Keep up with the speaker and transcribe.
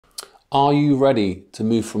Are you ready to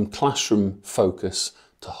move from classroom focus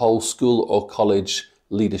to whole school or college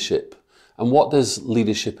leadership? And what does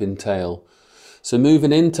leadership entail? So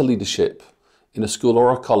moving into leadership in a school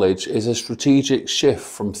or a college is a strategic shift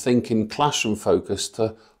from thinking classroom focus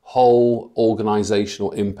to whole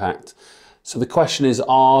organisational impact. So the question is,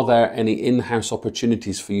 are there any in-house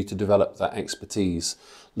opportunities for you to develop that expertise?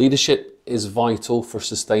 Leadership is vital for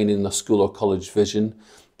sustaining a school or college vision,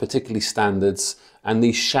 particularly standards, and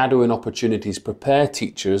these shadowing opportunities prepare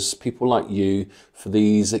teachers, people like you, for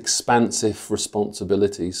these expansive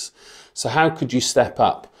responsibilities. So how could you step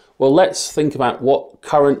up? Well, let's think about what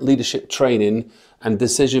current leadership training and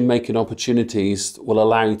decision-making opportunities will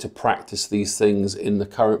allow you to practice these things in the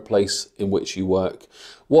current place in which you work.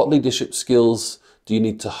 What leadership skills do you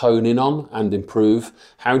need to hone in on and improve?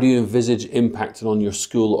 How do you envisage impacting on your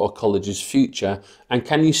school or college's future? And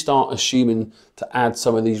can you start assuming to add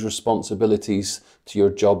some of these responsibilities to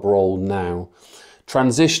your job role now?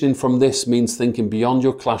 Transitioning from this means thinking beyond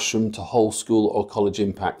your classroom to whole school or college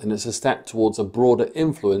impact, and it's a step towards a broader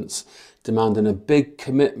influence, demanding a big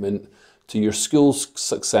commitment to your school's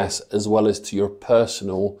success as well as to your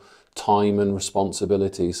personal time and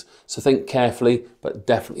responsibilities. So think carefully, but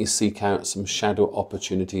definitely seek out some shadow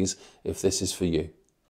opportunities if this is for you.